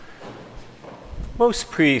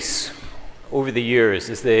Most priests, over the years,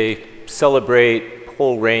 as they celebrate a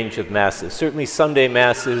whole range of masses, certainly Sunday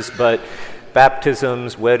masses, but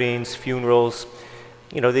baptisms, weddings, funerals,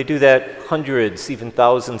 they do that hundreds, even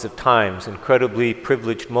thousands of times, incredibly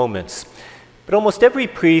privileged moments. But almost every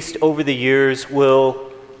priest over the years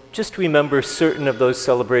will just remember certain of those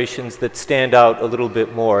celebrations that stand out a little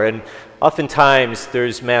bit more. And oftentimes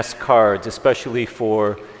there's mass cards, especially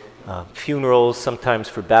for funerals, sometimes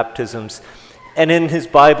for baptisms. And in his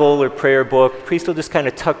Bible or prayer book, the priest will just kind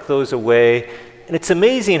of tuck those away. And it's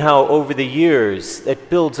amazing how over the years that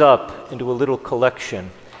builds up into a little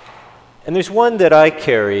collection. And there's one that I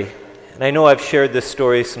carry, and I know I've shared this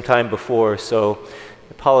story some time before, so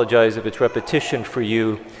I apologize if it's repetition for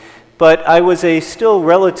you. But I was a still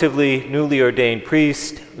relatively newly ordained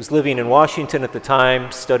priest. I was living in Washington at the time,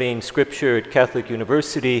 studying scripture at Catholic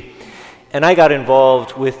University, and I got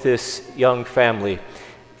involved with this young family.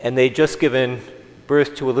 And they'd just given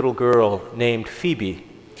birth to a little girl named Phoebe.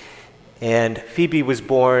 And Phoebe was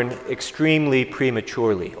born extremely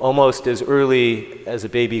prematurely, almost as early as a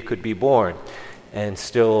baby could be born and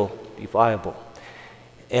still be viable.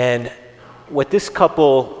 And what this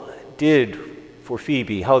couple did for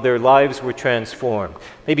Phoebe, how their lives were transformed.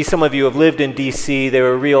 Maybe some of you have lived in D.C. They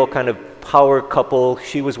were a real kind of power couple.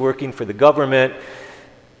 She was working for the government,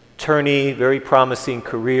 attorney, very promising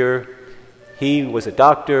career. He was a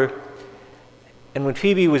doctor. And when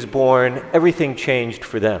Phoebe was born, everything changed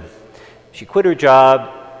for them. She quit her job,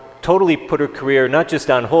 totally put her career not just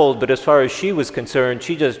on hold, but as far as she was concerned,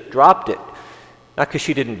 she just dropped it. Not because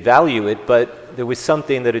she didn't value it, but there was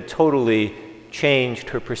something that had totally changed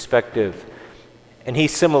her perspective. And he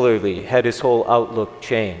similarly had his whole outlook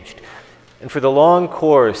changed. And for the long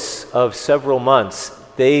course of several months,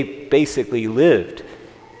 they basically lived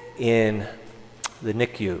in the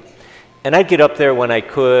NICU. And I'd get up there when I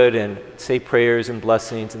could and say prayers and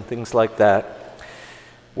blessings and things like that.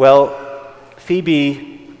 Well,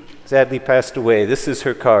 Phoebe sadly passed away. This is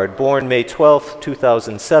her card. Born May 12th,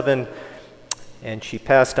 2007, and she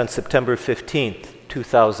passed on September 15th,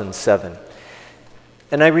 2007.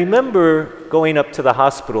 And I remember going up to the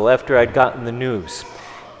hospital after I'd gotten the news.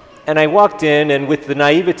 And I walked in, and with the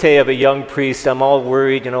naivete of a young priest, I'm all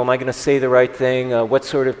worried, am I going to say the right thing? What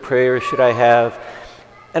sort of prayer should I have?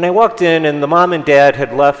 And I walked in, and the mom and dad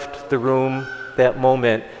had left the room that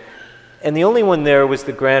moment. And the only one there was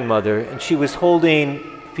the grandmother, and she was holding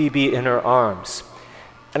Phoebe in her arms.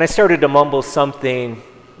 And I started to mumble something.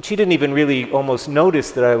 She didn't even really almost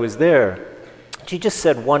notice that I was there. She just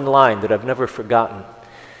said one line that I've never forgotten.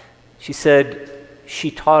 She said,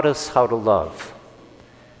 "She taught us how to love."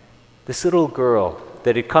 This little girl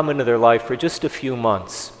that had come into their life for just a few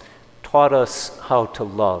months taught us how to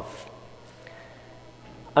love.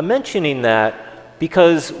 I'm mentioning that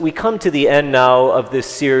because we come to the end now of this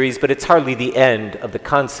series, but it's hardly the end of the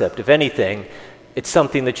concept. If anything, it's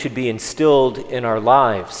something that should be instilled in our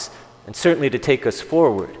lives, and certainly to take us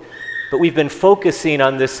forward. But we've been focusing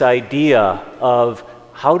on this idea of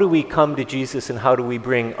how do we come to Jesus and how do we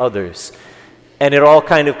bring others? And it all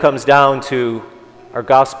kind of comes down to our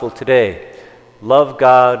gospel today. Love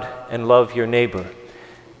God and love your neighbor.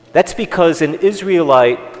 That's because an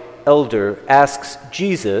Israelite elder asks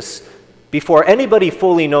Jesus, before anybody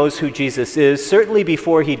fully knows who Jesus is, certainly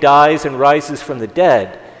before he dies and rises from the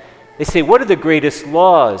dead, they say, what are the greatest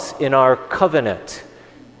laws in our covenant?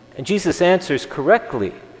 And Jesus answers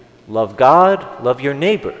correctly, love God, love your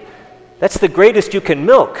neighbor. That's the greatest you can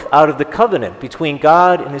milk out of the covenant between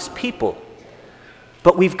God and his people.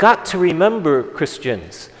 But we've got to remember,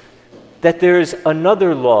 Christians, that there's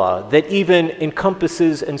another law that even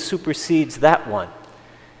encompasses and supersedes that one.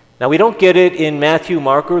 Now, we don't get it in Matthew,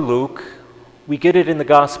 Mark, or Luke. We get it in the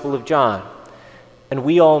Gospel of John, and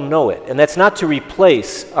we all know it. And that's not to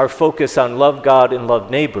replace our focus on love God and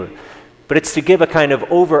love neighbor, but it's to give a kind of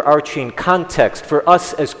overarching context for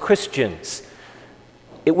us as Christians.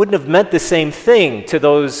 It wouldn't have meant the same thing to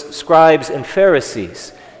those scribes and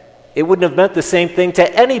Pharisees. It wouldn't have meant the same thing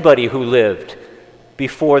to anybody who lived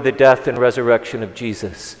before the death and resurrection of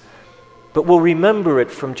Jesus. But we'll remember it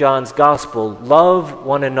from John's Gospel. Love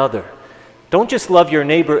one another. Don't just love your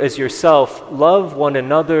neighbor as yourself. Love one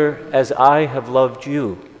another as I have loved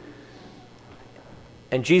you.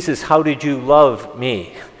 And Jesus, how did you love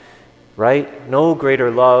me? Right? No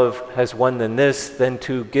greater love has one than this, than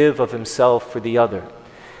to give of himself for the other.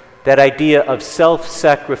 That idea of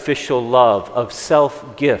self-sacrificial love, of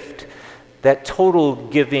self-gift, that total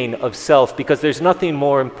giving of self, because there's nothing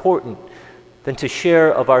more important than to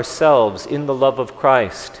share of ourselves in the love of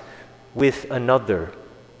Christ with another.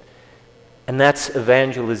 And that's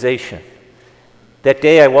evangelization. That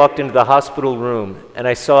day I walked into the hospital room and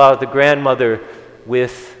I saw the grandmother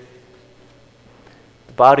with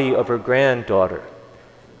the body of her granddaughter.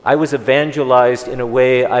 I was evangelized in a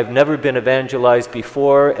way I've never been evangelized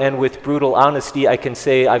before, and with brutal honesty, I can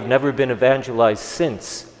say I've never been evangelized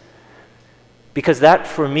since. Because that,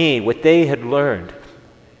 for me, what they had learned,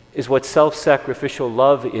 is what self-sacrificial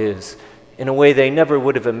love is in a way they never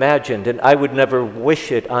would have imagined, and I would never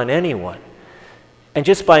wish it on anyone. And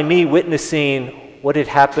just by me witnessing what had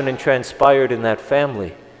happened and transpired in that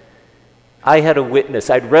family, I had a witness.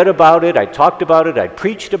 I'd read about it, I'd talked about it, I'd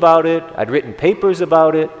preached about it, I'd written papers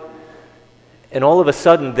about it, and all of a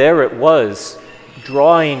sudden there it was,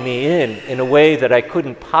 drawing me in a way that I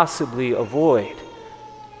couldn't possibly avoid.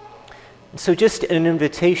 And so just an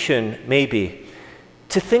invitation, maybe,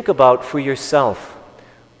 to think about for yourself,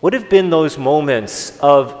 what have been those moments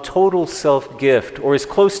of total self-gift, or as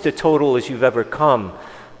close to total as you've ever come,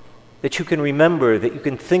 that you can remember, that you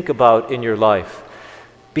can think about in your life?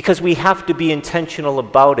 Because we have to be intentional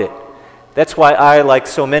about it. That's why I, like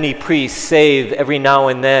so many priests, save every now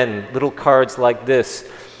and then little cards like this,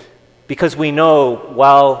 because we know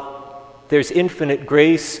while there's infinite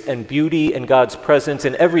grace and beauty in God's presence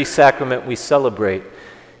in every sacrament we celebrate,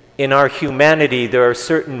 in our humanity there are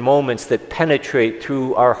certain moments that penetrate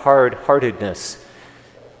through our hard-heartedness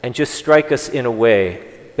and just strike us in a way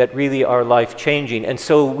that really are life-changing. And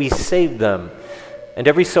so we save them. And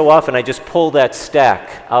every so often I just pull that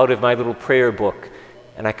stack out of my little prayer book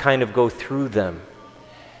and I kind of go through them.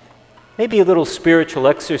 Maybe a little spiritual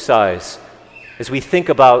exercise as we think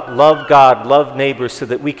about love God, love neighbor, so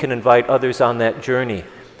that we can invite others on that journey.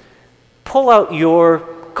 Pull out your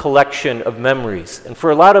collection of memories. And for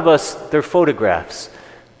a lot of us, they're photographs.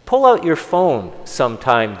 Pull out your phone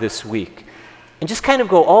sometime this week and just kind of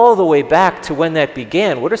go all the way back to when that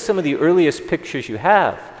began. What are some of the earliest pictures you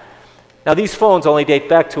have? Now, these phones only date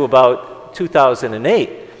back to about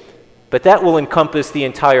 2008, but that will encompass the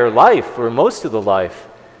entire life, or most of the life,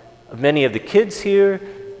 of many of the kids here,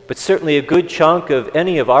 but certainly a good chunk of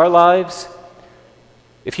any of our lives.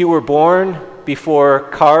 If you were born before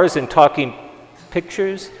cars and talking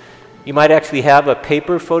pictures, you might actually have a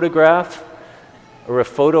paper photograph or a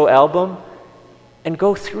photo album, and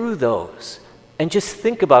go through those and just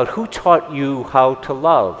think about who taught you how to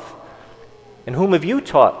love. And whom have you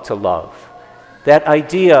taught to love? That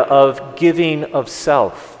idea of giving of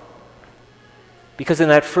self. Because in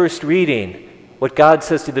that first reading, what God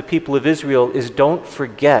says to the people of Israel is, don't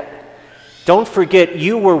forget. Don't forget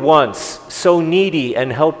you were once so needy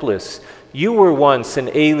and helpless. You were once an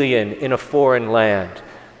alien in a foreign land.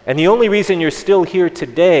 And the only reason you're still here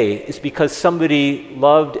today is because somebody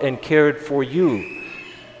loved and cared for you.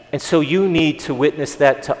 And so you need to witness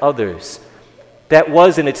that to others. That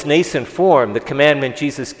was in its nascent form the commandment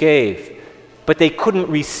Jesus gave, but they couldn't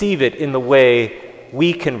receive it in the way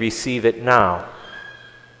we can receive it now.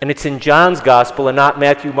 And it's in John's gospel and not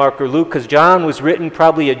Matthew, Mark, or Luke, because John was written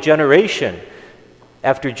probably a generation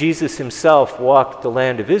after Jesus himself walked the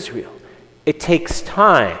land of Israel. It takes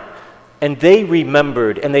time, and they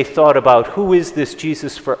remembered and they thought about, who is this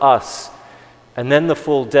Jesus for us? And then the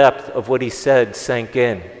full depth of what he said sank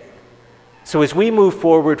in. So as we move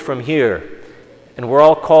forward from here, and we're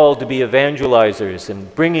all called to be evangelizers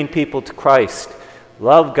and bringing people to Christ,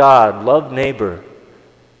 love God, love neighbor,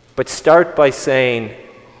 but start by saying,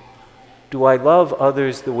 do I love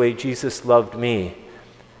others the way Jesus loved me?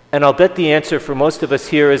 And I'll bet the answer for most of us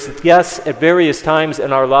here is yes, at various times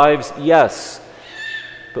in our lives, yes.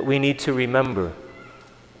 But we need to remember,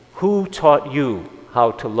 who taught you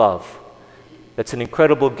how to love? That's an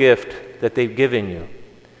incredible gift that they've given you.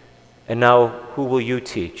 And now, who will you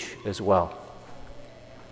teach as well?